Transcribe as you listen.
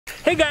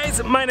Hey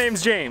guys, my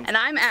name's James. And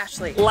I'm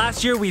Ashley.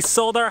 Last year we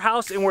sold our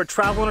house and we're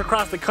traveling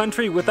across the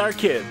country with our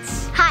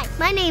kids. Hi,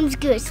 my name's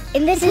Goose,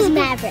 and this is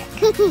Maverick.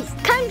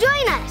 Come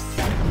join us!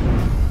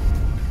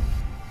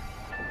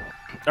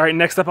 All right,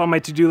 next up on my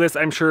to-do list,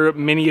 I'm sure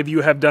many of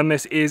you have done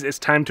this, it's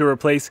time to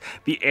replace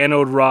the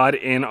anode rod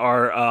in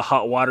our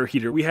hot water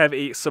heater. We have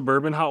a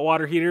Suburban hot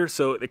water heater,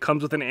 so it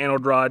comes with an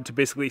anode rod to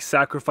basically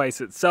sacrifice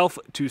itself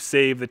to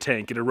save the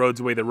tank. It erodes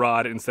away the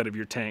rod instead of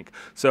your tank.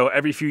 So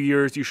every few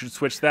years you should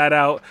switch that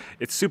out.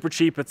 It's super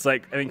cheap. It's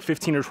like, I think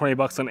 15 or 20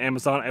 bucks on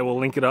Amazon. I will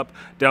link it up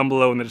down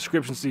below in the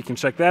description so you can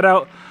check that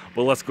out.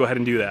 But let's go ahead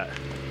and do that.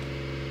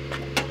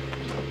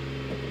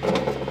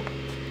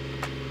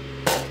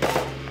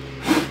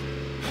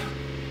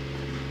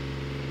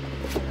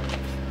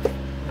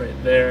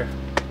 Right there.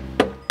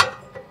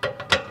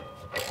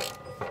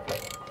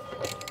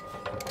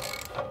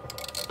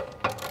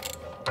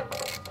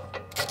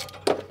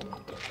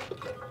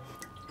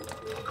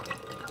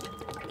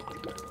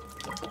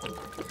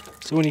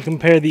 So when you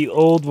compare the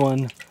old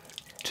one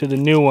to the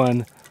new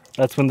one,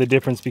 that's when the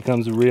difference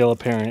becomes real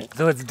apparent.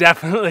 So it's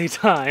definitely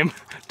time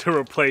to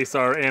replace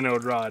our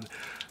anode rod.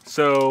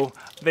 So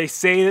they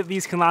say that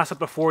these can last up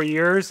to 4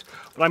 years,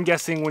 but I'm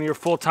guessing when you're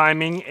full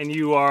timing and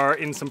you are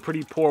in some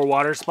pretty poor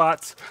water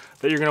spots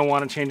that you're gonna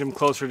wanna change them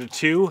closer to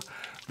 2.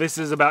 This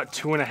is about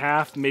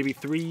 2.5, maybe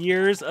 3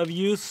 years of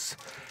use.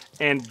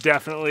 And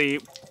definitely,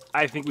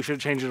 I think we should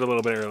change it a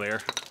little bit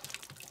earlier.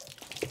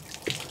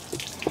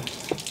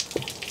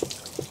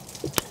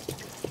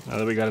 Now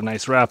that we got a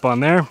nice wrap on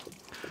there,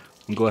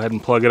 we'll go ahead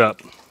and plug it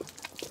up.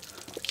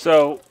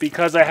 So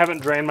because I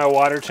haven't drained my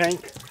water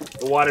tank,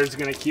 the water is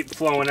going to keep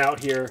flowing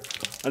out here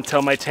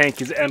until my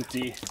tank is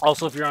empty.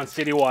 Also, if you're on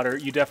city water,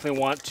 you definitely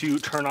want to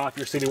turn off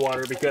your city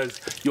water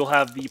because you'll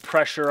have the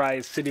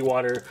pressurized city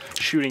water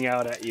shooting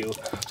out at you.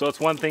 So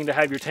it's one thing to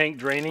have your tank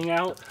draining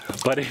out,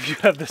 but if you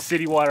have the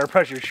city water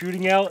pressure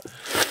shooting out,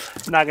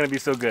 it's not going to be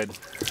so good.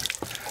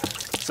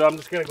 So I'm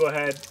just going to go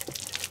ahead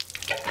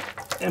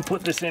and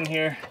put this in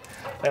here.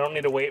 I don't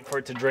need to wait for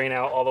it to drain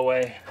out all the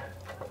way.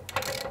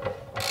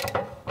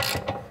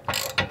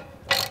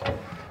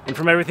 And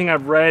from everything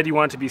I've read, you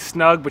want it to be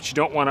snug, but you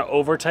don't want to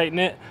over tighten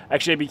it.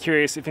 Actually, I'd be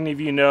curious if any of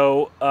you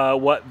know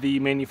what the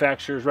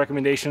manufacturer's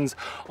recommendations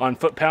on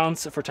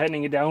foot-pounds for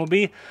tightening it down would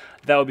be.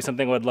 That would be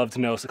something I would love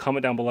to know, so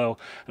comment down below,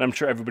 and I'm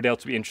sure everybody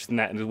else would be interested in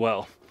that as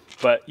well.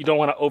 But you don't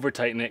want to over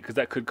tighten it because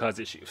that could cause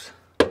issues.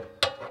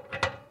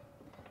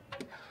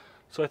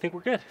 So I think we're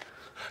good.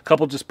 A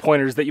couple just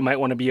pointers that you might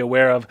want to be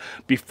aware of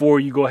before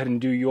you go ahead and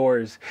do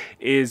yours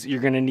is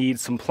you're going to need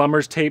some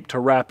plumber's tape to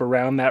wrap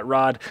around that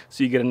rod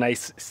so you get a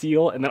nice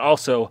seal. And then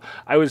also,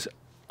 I was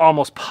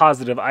almost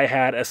positive I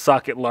had a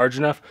socket large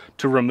enough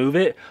to remove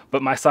it,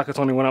 but my sockets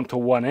only went up to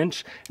 1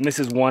 inch, and this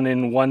is 1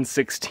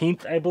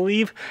 1/16, I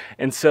believe.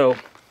 And so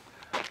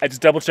I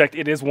just double checked,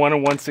 it is 1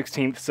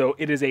 1/16, so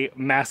it is a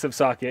massive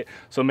socket.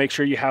 So make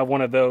sure you have one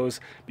of those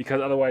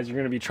because otherwise you're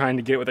gonna be trying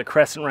to get it with a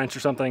crescent wrench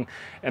or something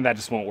and that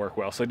just won't work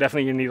well. So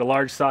definitely you need a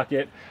large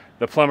socket,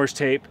 the plumber's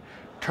tape,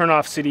 turn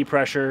off city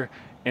pressure,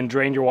 and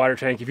drain your water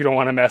tank if you don't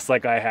want to mess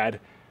like I had.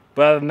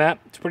 But other than that,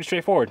 it's pretty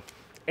straightforward.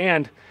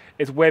 And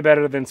it's way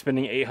better than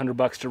spending 800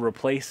 bucks to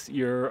replace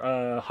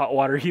your hot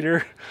water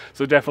heater.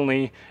 So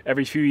definitely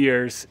every few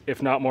years,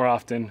 if not more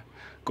often,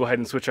 go ahead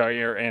and switch out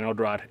your anode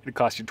rod. It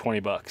costs you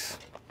 20 bucks.